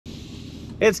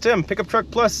Hey, it's Tim, Pickup Truck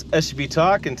Plus SUV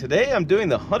Talk, and today I'm doing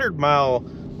the 100-mile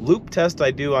loop test I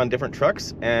do on different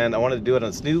trucks, and I wanted to do it on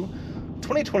this new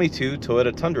 2022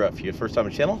 Toyota Tundra. If you're first time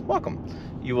on the channel, welcome.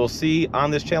 You will see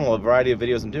on this channel a variety of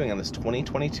videos I'm doing on this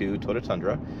 2022 Toyota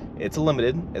Tundra. It's a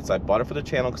limited. I bought it for the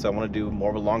channel because I want to do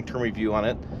more of a long-term review on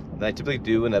it than I typically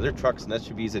do in other trucks and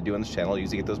SUVs I do on this channel. I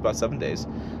usually get those about 7 days.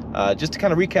 Just to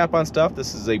kind of recap on stuff,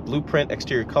 this is a blueprint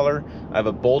exterior color. I have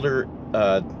a bolder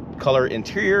color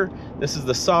interior. This is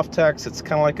the soft tex. It's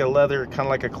kind of like a leather, kind of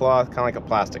like a cloth, kind of like a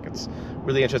plastic. It's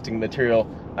really interesting material.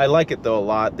 I like it though a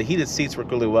lot. The heated seats work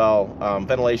really well.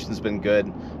 Ventilation's been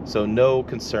good, so no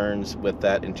concerns with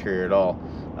that interior at all.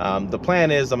 The plan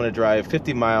is I'm going to drive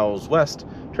 50 miles west,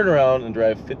 turn around and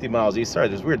drive 50 miles east. Sorry,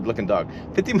 there's a weird looking dog.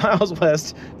 50 miles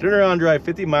west, turn around, drive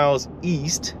 50 miles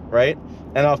east, right?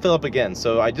 And I'll fill up again.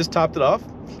 So I just topped it off.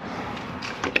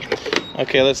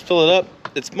 Okay, let's fill it up.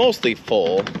 It's mostly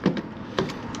full.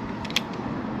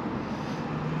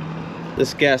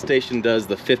 This gas station does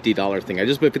the $50 thing. I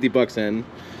just put 50 bucks in,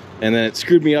 and then it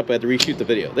screwed me up. I had to reshoot the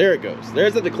video. There it goes.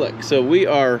 There's at the click. So we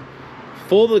are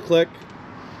full to the click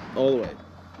all the way.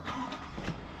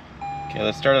 Okay,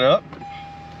 let's start it up.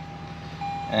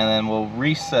 And then we'll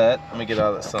reset. Let me get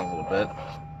out of the sun a little bit.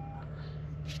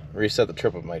 Reset the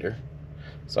tripometer.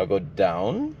 So I'll go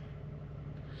down.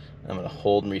 I'm going to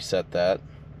hold and reset that.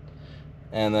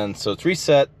 And then, so it's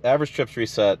reset, average trip's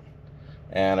reset,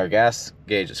 and our gas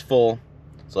gauge is full.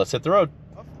 So let's hit the road.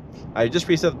 I just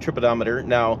reset the tripodometer.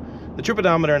 Now, the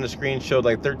tripodometer on the screen showed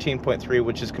like 13.3,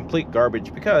 which is complete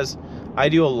garbage because I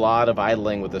do a lot of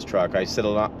idling with this truck. I sit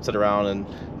around and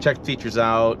check features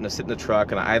out, and I sit in the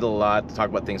truck and I idle a lot to talk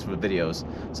about things for the videos.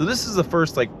 So this is the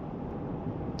first like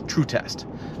true test.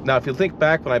 Now, if you think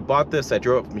back when I bought this, I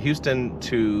drove it from Houston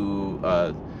to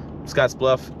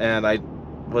Scottsbluff, and I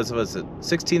was it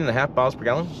 16.5 miles per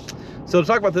gallon. So to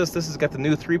talk about this has got the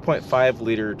new 3.5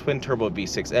 liter twin turbo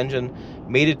V6 engine,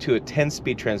 mated to a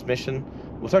 10-speed transmission.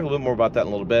 We'll talk a little bit more about that in a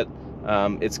little bit.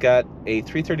 It's got a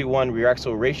 331 rear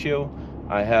axle ratio.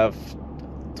 I have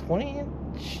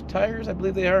 20-inch tires, I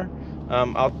believe they are.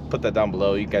 I'll put that down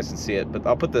below, you guys can see it, but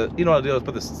I'll put the, you know what I'll do is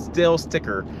put the sales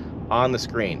sticker on the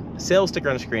screen. The sales sticker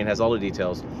on the screen has all the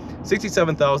details.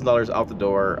 $67,000 out the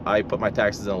door. I put my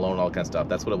taxes in a loan, all that kind of stuff.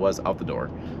 That's what it was out the door,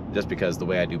 just because the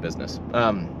way I do business.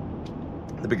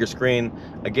 The bigger screen,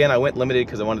 again, I went limited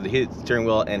because I wanted the heated steering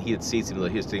wheel and heated seats, even though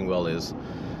the heated steering wheel is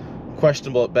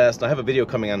questionable at best. I have a video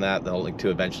coming on that I'll link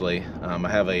to eventually. I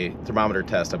have a thermometer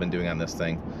test I've been doing on this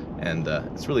thing, and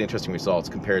it's really interesting results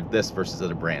compared this versus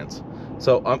other brands.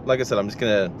 So like I said, I'm just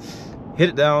gonna hit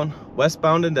it down,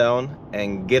 westbound and down,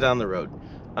 and get on the road.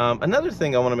 Another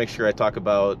thing I want to make sure I talk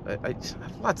about, I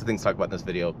have lots of things to talk about in this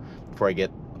video before I get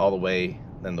all the way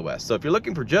in the west. So if you're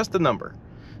looking for just the number,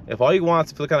 if all you want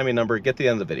is the economy number, get to the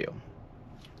end of the video.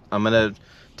 I'm gonna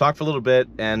talk for a little bit,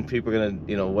 and people are gonna,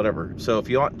 you know, whatever. So if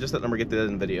you want just that number, get to the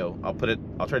end of the video. I'll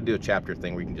try to do a chapter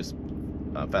thing where you can just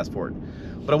fast forward.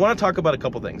 But I want to talk about a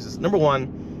couple things. Number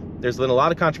one, there's been a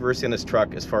lot of controversy on this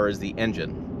truck as far as the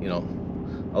engine. You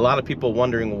know, a lot of people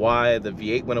wondering why the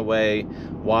V8 went away,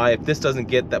 why if this doesn't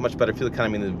get that much better fuel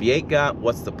economy than the V8 got,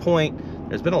 what's the point?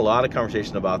 There's been a lot of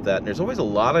conversation about that, and there's always a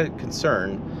lot of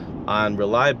concern on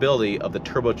reliability of the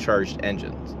turbocharged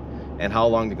engines and how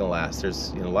long they're gonna last.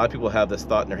 There's, you know, a lot of people have this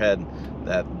thought in their head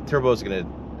that turbos are gonna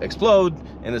explode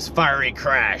in this fiery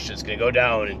crash. It's gonna go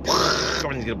down and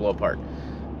everything's gonna blow apart.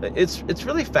 It's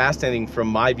really fascinating from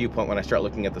my viewpoint when I start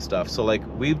looking at the stuff. So like,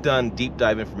 we've done deep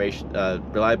dive information,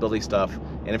 reliability stuff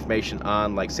and information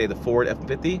on, like, say, the Ford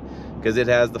F-150, because it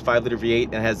has the 5-liter V8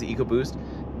 and it has the EcoBoost,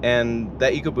 and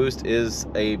that EcoBoost is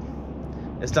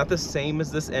it's not the same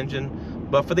as this engine,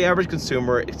 but for the average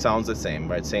consumer it sounds the same,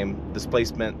 right? Same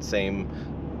displacement, same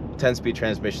 10-speed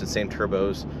transmission, same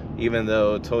turbos, even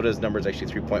though Toyota's number is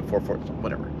actually 3.44,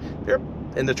 whatever.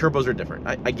 And the turbos are different.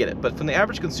 I get it, but from the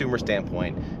average consumer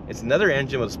standpoint, it's another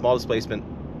engine with a small displacement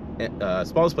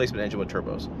engine with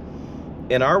turbos.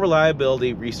 In our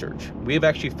reliability research, we have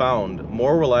actually found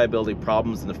more reliability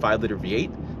problems in the 5-liter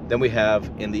V8 than we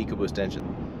have in the EcoBoost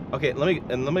engine. Okay, let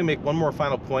me make one more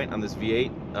final point on this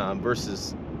V8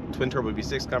 versus twin turbo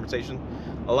V6 conversation.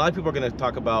 A lot of people are going to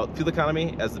talk about fuel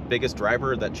economy as the biggest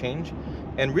driver of that change,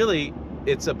 and really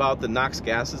it's about the NOx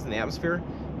gases in the atmosphere.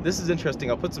 This is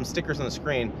interesting. I'll put some stickers on the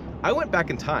screen. I went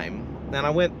back in time and I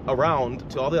went around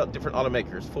to all the different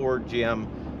automakers, Ford, GM.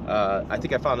 I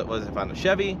think I found a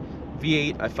Chevy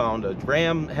V8. I found a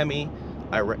Ram Hemi.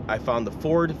 I found the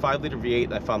Ford 5-liter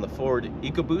V8. I found the Ford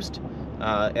EcoBoost,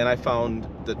 and I found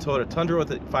the Toyota Tundra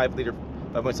with a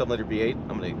 5.7-liter V8.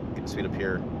 I'm gonna get speed up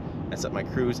here and set my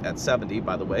cruise at 70,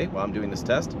 by the way, while I'm doing this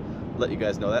test. Let you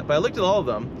guys know that. But I looked at all of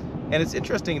them, And it's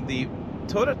interesting, the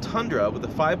Toyota Tundra with the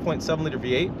 5.7 liter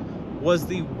V8 was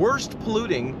the worst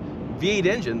polluting V8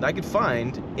 engine that I could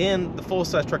find in the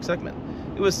full-size truck segment.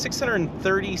 It was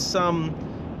 630 some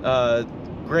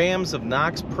grams of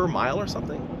NOx per mile or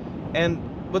something. And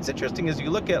what's interesting is you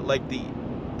look at like the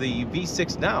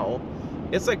V6 now,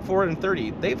 it's like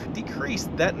 430. They've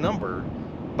decreased that number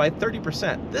by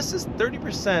 30%. This is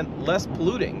 30% less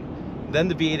polluting than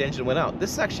the V8 engine went out.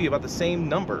 This is actually about the same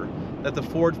number that the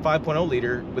Ford 5.0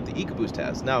 liter with the EcoBoost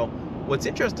has. Now, what's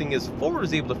interesting is Ford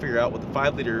was able to figure out with the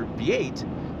 5 liter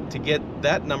V8 to get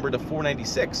that number to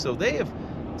 496. So they have,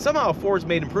 somehow Ford's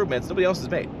made improvements nobody else has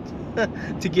made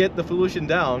to get the pollution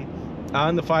down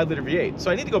on the 5 liter V8. So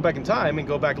I need to go back in time and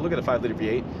go back and look at a 5 liter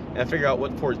V8 and figure out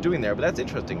what Ford's doing there. But that's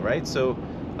interesting, right? So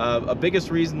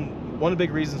one of the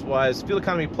big reasons why is fuel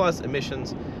economy plus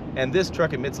emissions, and this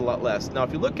truck emits a lot less. Now,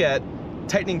 if you look at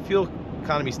tightening fuel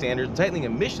economy standards and tightening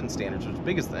emission standards, which is the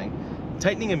biggest thing,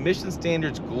 tightening emission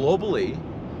standards globally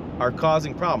are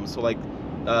causing problems. So like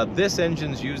this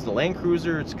engine's used in the Land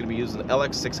Cruiser, it's going to be used in the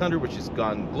LX600, which has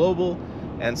gone global.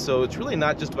 And so it's really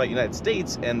not just about United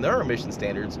States and their emission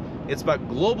standards, it's about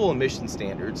global emission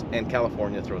standards, and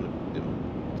California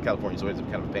California's always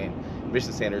kind of a pain,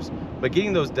 emission standards. But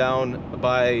getting those down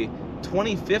by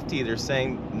 2050, they're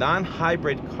saying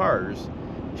non-hybrid cars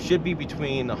should be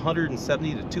between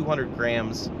 170 to 200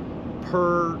 grams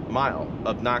per mile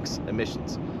of NOx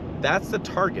emissions. That's the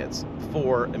targets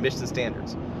for emission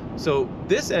standards. So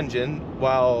this engine,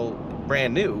 while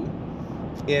brand new,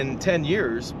 in 10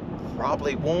 years,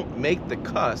 probably won't make the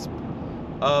cusp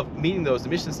of meeting those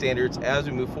emission standards as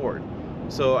we move forward.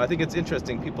 So I think it's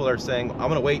interesting. People are saying, I'm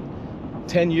going to wait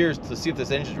 10 years to see if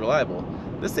this engine is reliable.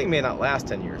 This thing may not last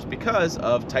 10 years because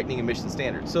of tightening emission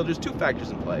standards. So there's two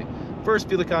factors in play. First,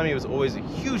 fuel economy was always a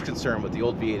huge concern with the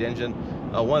old V8 engine.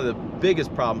 One of the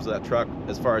biggest problems with that truck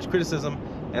as far as criticism.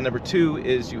 And number two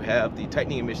is you have the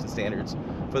tightening emission standards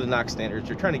for the NOx standards.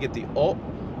 You're trying to get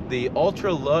the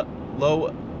ultra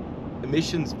low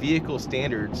emissions vehicle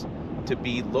standards to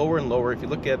be lower and lower. If you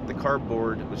look at the CARB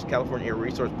board, which is California Air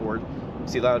Resource Board, you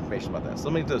see a lot of information about that. So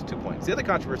let me get those 2 points. The other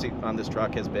controversy on this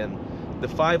truck has been the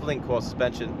 5-link coil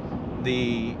suspension.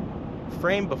 The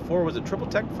frame before was a triple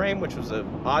tech frame, which was an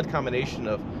odd combination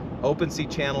of open C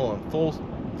channel and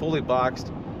fully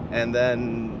boxed. And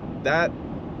then that,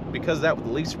 because of that, with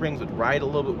the leaf springs would ride a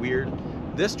little bit weird.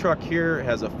 This truck here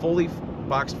has a fully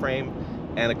boxed frame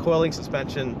and a coil link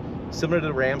suspension similar to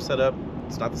the Ram setup.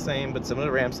 It's not the same, but similar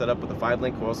to the Ram setup with a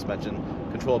 5-link coil suspension,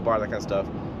 control bar, that kind of stuff.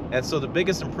 And so the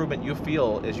biggest improvement you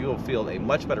feel is you will feel a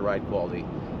much better ride quality.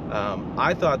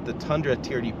 I thought the Tundra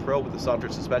TRD Pro with the softer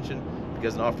suspension,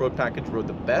 because an off-road package, rode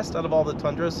the best out of all the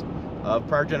Tundras of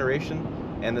prior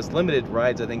generation, and this Limited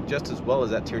rides, I think, just as well as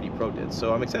that TRD Pro did.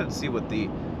 So I'm excited to see what the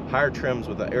higher trims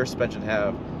with the air suspension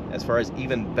have as far as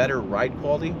even better ride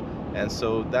quality, and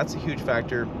so that's a huge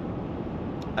factor.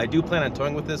 I do plan on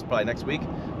towing with this probably next week.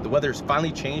 The weather's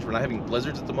finally changed. We're not having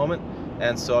blizzards at the moment,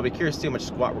 and so I'll be curious to see how much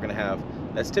squat we're going to have.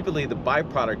 That's typically the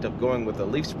byproduct of going with a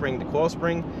leaf spring to coil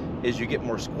spring, is you get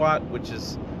more squat, which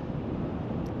is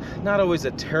not always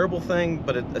a terrible thing,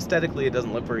 but aesthetically it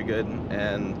doesn't look very good,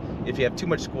 and if you have too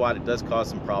much squat, it does cause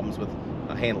some problems with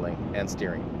handling and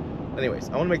steering. Anyways,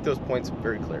 I want to make those points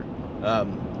very clear.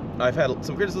 I've had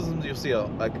some criticisms. You'll see a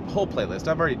whole playlist.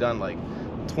 I've already done like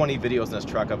 20 videos in this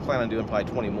truck. I'm planning on doing probably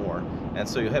 20 more, and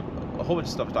so you'll have a whole bunch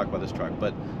of stuff to talk about this truck.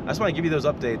 But I just want to give you those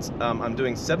updates. I'm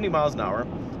doing 70 miles an hour.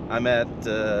 I'm at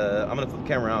I'm gonna flip the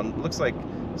camera around. It looks like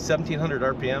 1700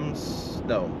 RPMs.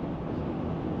 No,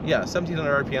 yeah,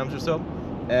 1700 RPMs or so,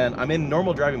 and I'm in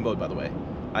normal driving mode, by the way.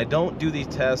 I don't do these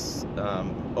tests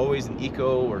always in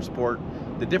eco or sport.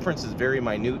 The difference is very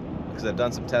minute because I've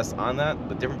done some tests on that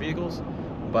with different vehicles,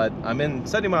 but I'm in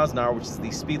 70 miles an hour, which is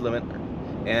the speed limit,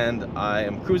 and I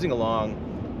am cruising along.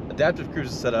 Adaptive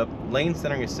cruise is set up, lane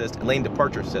centering assist, and lane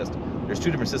departure assist. There's two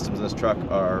different systems in this truck.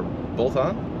 Are both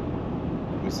on?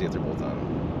 Let me see if they're both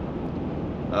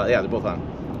on. Yeah, they're both on.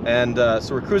 And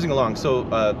so we're cruising along. So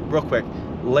real quick,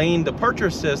 lane departure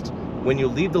assist, when you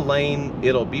leave the lane,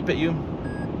 it'll beep at you.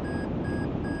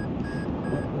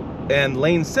 And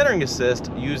lane centering assist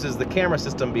uses the camera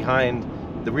system behind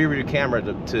the rear view camera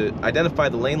to identify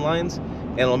the lane lines,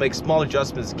 and it'll make small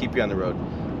adjustments to keep you on the road.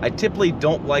 I typically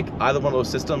don't like either one of those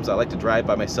systems. I like to drive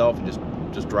by myself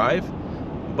and just drive.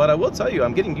 But I will tell you,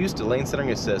 I'm getting used to lane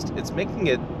centering assist. It's making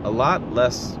it a lot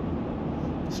less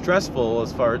stressful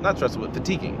as far, not stressful, but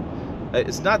fatiguing.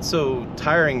 It's not so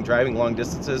tiring driving long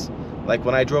distances. Like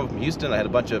when I drove from Houston, I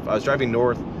was driving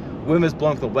north, wind was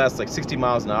blowing from the west like 60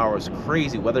 miles an hour. It was a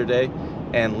crazy weather day,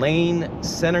 and lane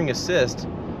centering assist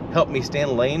helped me stay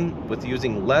in lane with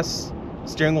using less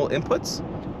steering wheel inputs,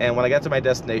 and when I got to my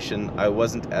destination, I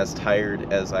wasn't as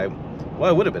tired as I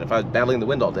would have been if I was battling the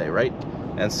wind all day, right?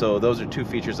 And so those are two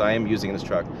features I am using in this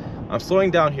truck. I'm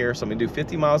slowing down here, so I'm gonna do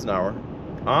 50 miles an hour.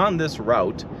 On this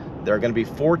route, there are gonna be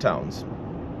 4 towns.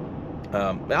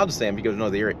 I'll just say them because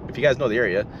if you guys know the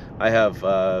area, I have,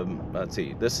 let's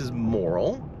see, this is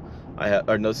Morrill.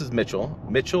 This is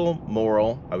Mitchell,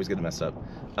 Morrill, I always get it messed up.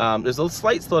 There's a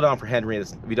slight slowdown for Henry.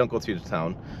 We don't go through the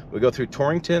town. We go through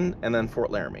Torrington and then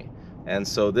Fort Laramie. And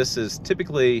so this is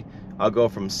typically, I'll go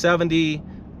from 70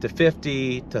 to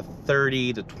 50 to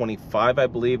 30 to 25, I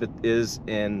believe it is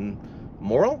in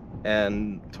Morrill,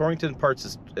 and Torrington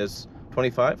parts is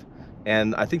 25.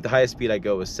 And I think the highest speed I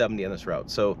go is 70 on this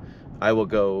route. So I will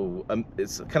go,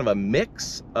 it's kind of a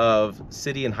mix of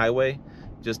city and highway,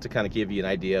 just to kind of give you an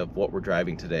idea of what we're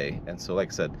driving today. And so, like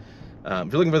I said,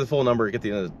 if you're looking for the full number, get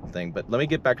the end of the thing. But let me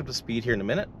get back up to speed here in a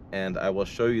minute, and I will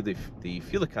show you the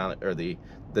fuel economy, or the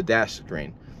dash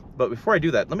drain. But before I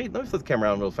do that, let me flip the camera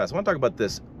around real fast. I want to talk about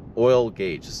this oil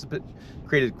gauge. This has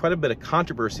created quite a bit of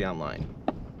controversy online.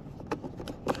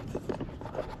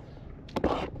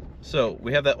 So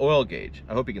we have that oil gauge.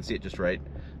 I hope you can see it just right.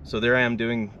 So there I am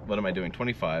doing, what am I doing?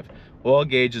 25. Oil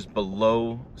gauge is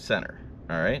below center,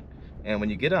 all right? And when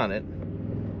you get on it,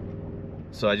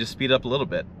 so I just speed up a little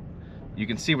bit, you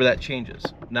can see where that changes.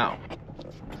 Now,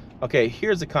 okay,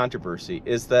 here's the controversy,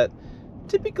 is that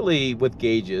typically with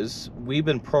gauges, we've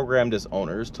been programmed as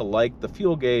owners to like the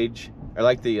fuel gauge, or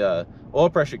like the oil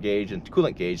pressure gauge and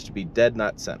coolant gauge to be dead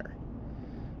not center.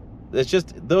 It's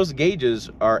just, those gauges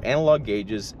are analog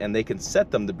gauges, and they can set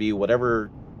them to be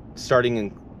whatever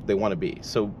starting they want to be.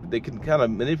 So they can kind of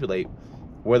manipulate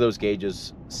where those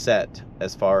gauges set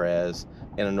as far as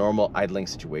in a normal idling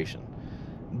situation.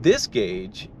 This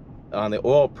gauge on the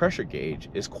oil pressure gauge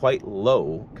is quite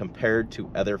low compared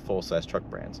to other full-size truck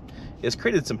brands. It's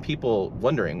created some people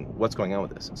wondering what's going on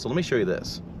with this. So let me show you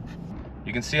this.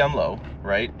 You can see I'm low,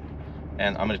 right?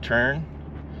 And I'm going to turn,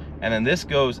 and then this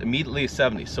goes immediately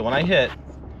 70. So when I hit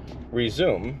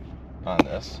resume on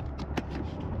this,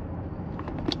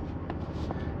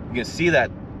 you can see that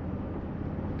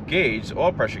gauge, the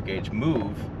oil pressure gauge,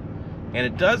 move, and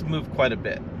it does move quite a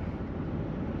bit.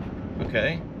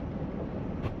 Okay,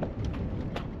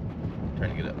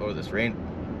 trying to get over this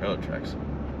railroad tracks.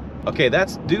 Okay,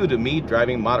 that's due to me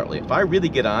driving moderately. If I really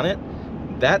get on it,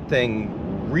 that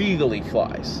thing really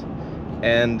flies.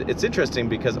 And it's interesting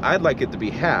because I'd like it to be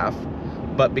half,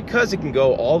 but because it can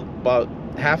go all about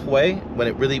halfway when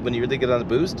you really get on the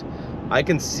boost, I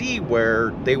can see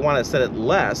where they want to set it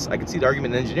less. I can see the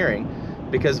argument in engineering,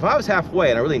 because if I was halfway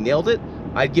and I really nailed it,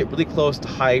 I'd get really close to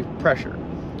high pressure.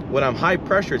 When I'm high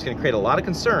pressure, it's going to create a lot of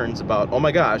concerns about, oh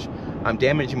my gosh, I'm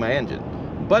damaging my engine.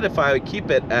 But if I keep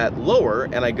it at lower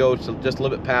and I go to just a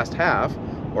little bit past half,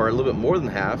 or a little bit more than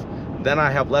half, then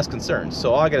I have less concerns.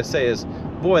 So all I got to say is,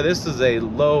 boy, this is a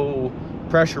low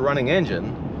pressure running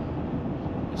engine.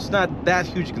 It's not that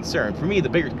huge a concern. For me, the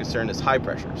bigger concern is high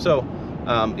pressure. So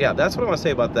yeah, that's what I want to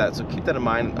say about that. So keep that in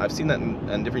mind. I've seen that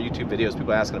in different YouTube videos,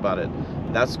 people asking about it.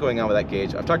 That's what's going on with that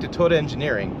gauge. I've talked to Toyota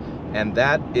Engineering, and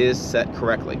that is set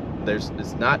correctly.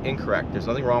 It's not incorrect. There's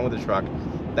nothing wrong with the truck.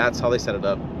 That's how they set it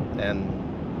up. And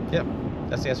yeah,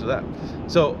 that's the answer to that.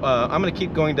 So I'm going to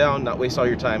keep going down, not waste all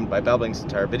your time by babbling this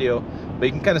entire video. But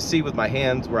you can kind of see with my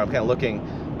hands where I'm kind of looking.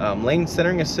 Lane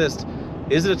centering assist.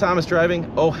 Is it autonomous driving?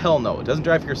 Oh, hell no. It doesn't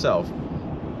drive for yourself.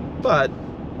 But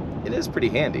it is pretty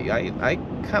handy. I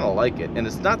kind of like it. And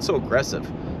it's not so aggressive.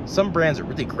 Some brands are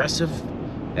really aggressive.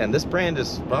 And this brand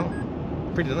is, well,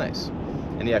 pretty nice.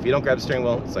 And yeah, if you don't grab the steering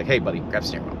wheel, it's like, hey, buddy, grab the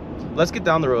steering wheel. Let's get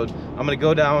down the road. I'm going to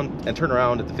go down and turn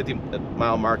around at the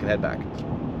 50-mile mark and head back.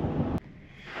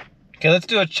 Okay, let's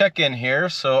do a check-in here.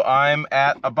 So I'm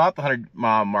at about the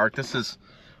 100-mile mark. This is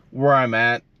where I'm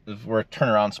at. This is where a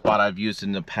turnaround spot I've used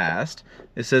in the past.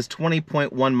 It says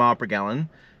 20.1 mile per gallon.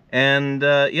 And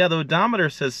yeah, the odometer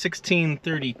says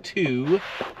 1632.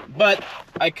 But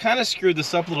I kind of screwed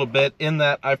this up a little bit in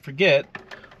that I forget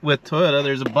with Toyota,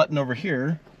 there's a button over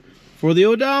here for the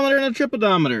odometer and a trip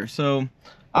odometer. So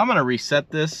I'm going to reset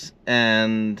this.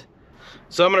 And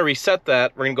so I'm going to reset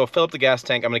that. We're going to go fill up the gas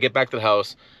tank. I'm going to get back to the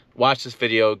house, watch this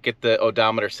video, get the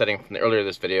odometer setting from the earlier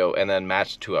this video, and then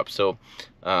match the two up. So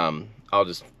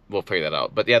we'll figure that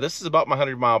out. But yeah, this is about my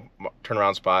 100-mile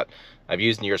turnaround spot I've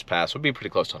used in years past. We'll be pretty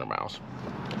close to 100 miles.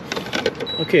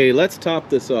 Okay, let's top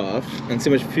this off and see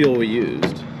how much fuel we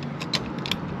used.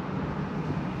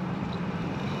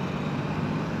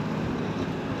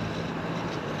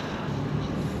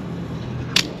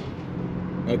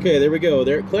 Okay, there we go.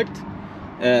 There it clicked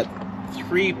at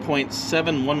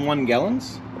 3.711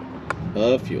 gallons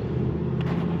of fuel.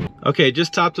 Okay,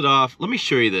 just topped it off. Let me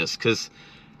show you this, because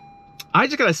I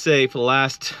just gotta say, for the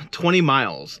last 20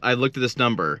 miles, I looked at this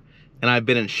number and I've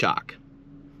been in shock.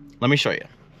 Let me show you.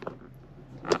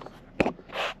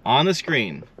 On the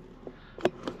screen,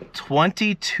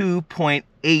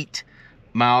 22.8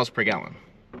 miles per gallon.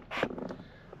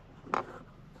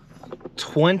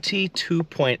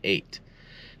 22.8.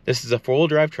 This is a 4-wheel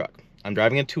drive truck. I'm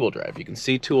driving a 2-wheel drive. You can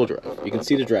see 2-wheel drive. You can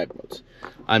see the drive modes.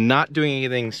 I'm not doing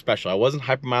anything special. I wasn't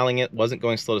hypermiling it, wasn't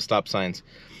going slow to stop signs.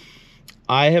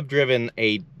 I have driven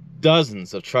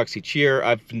dozens of trucks each year.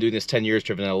 I've been doing this 10 years,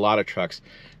 driven a lot of trucks.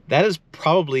 That is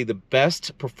probably the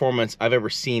best performance I've ever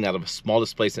seen out of a small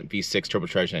displacement V6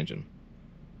 turbocharged engine.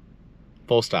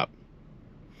 Full stop.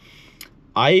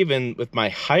 I even, with my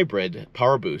hybrid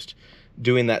power boost,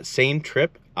 doing that same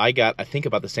trip, I got, I think,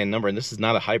 about the same number, and this is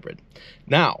not a hybrid.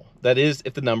 Now, that is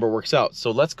if the number works out.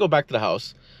 So let's go back to the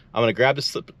house. I'm gonna grab the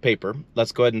slip of paper.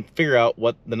 Let's go ahead and figure out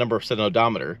what the number said on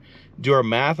odometer, do our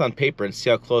math on paper, and see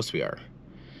how close we are.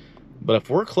 But if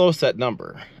we're close to that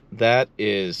number,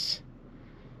 that's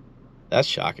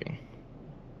shocking.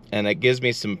 And that gives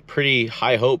me some pretty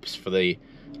high hopes for the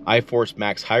iForce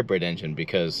Max hybrid engine,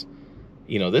 because,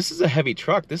 you know, this is a heavy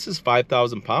truck. This is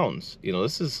 5,000 pounds. You know,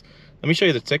 this is, let me show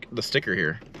you the sticker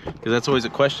here, because that's always a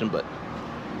question, but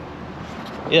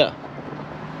yeah.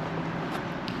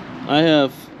 I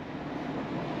have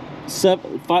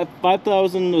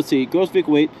 5,000, let's see, gross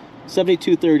vehicle weight,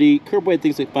 7,230, curb weight,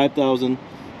 things like 5,000,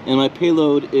 and my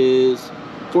payload is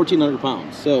 1,400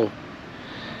 pounds. So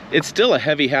it's still a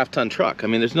heavy half-ton truck. I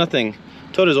mean, there's nothing,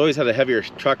 Toyota's always had a heavier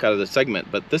truck out of the segment,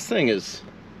 but this thing is,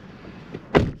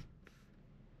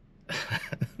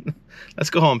 let's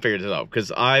go home and figure this out,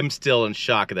 because I'm still in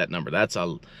shock at that number. That's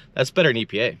better than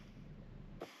EPA.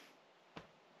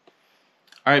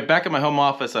 All right, back at my home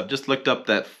office, I've just looked up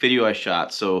that video I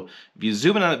shot. So if you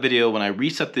zoom in on that video, when I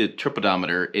reset the trip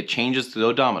odometer, it changes to the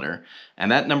odometer,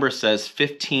 and that number says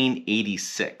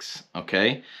 1586,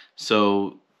 okay?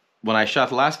 So when I shot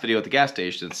the last video at the gas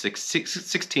station,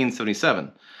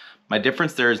 1677, my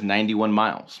difference there is 91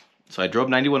 miles. So I drove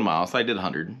 91 miles, so I did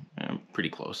 100, pretty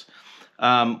close.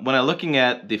 When I'm looking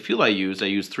at the fuel I use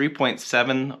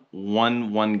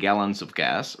 3.711 gallons of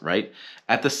gas, right?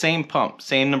 At the same pump,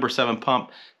 same number 7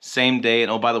 pump, same day.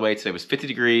 And oh, by the way, today was 50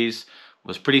 degrees,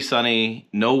 was pretty sunny,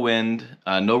 no wind,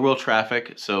 no real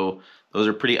traffic. So those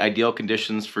are pretty ideal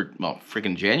conditions for, well,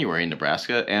 freaking January in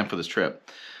Nebraska and for this trip.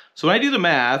 So when I do the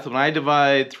math, when I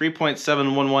divide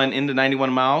 3.711 into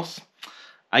 91 miles,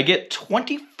 I get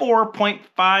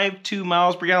 24.52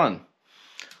 miles per gallon.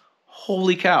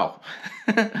 Holy cow.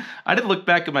 I did look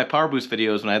back at my Power Boost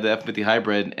videos when I had the F-150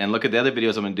 hybrid and look at the other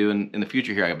videos I'm going to do in the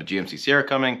future here. I have a GMC Sierra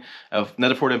coming, I have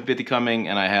another Ford F-150 coming,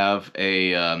 and I have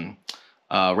a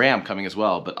Ram coming as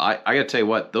well. But I got to tell you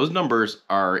what, those numbers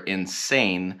are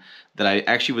insane that I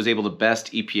actually was able to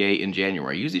best EPA in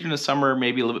January. Usually during the summer,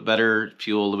 maybe a little bit better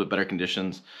fuel, a little bit better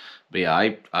conditions. But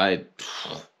yeah,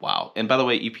 wow. And by the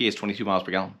way, EPA is 22 miles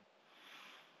per gallon.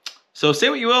 So say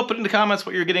what you will, put in the comments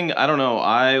what you're getting. I don't know.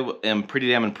 I am pretty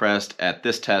damn impressed at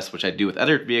this test, which I do with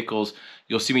other vehicles.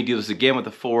 You'll see me do this again with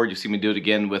the Ford. You'll see me do it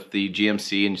again with the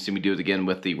GMC, and you'll see me do it again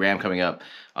with the Ram coming up.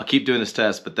 I'll keep doing this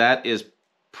test, but that is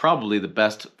probably the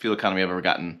best fuel economy I've ever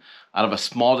gotten out of a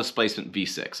small displacement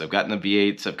V6. I've gotten the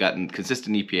V8s, I've gotten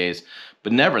consistent EPAs,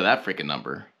 but never that freaking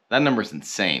number. That number is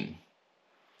insane.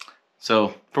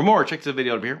 So for more, check the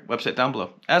video over here, website down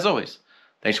below. As always,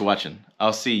 thanks for watching.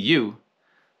 I'll see you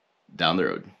down the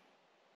road.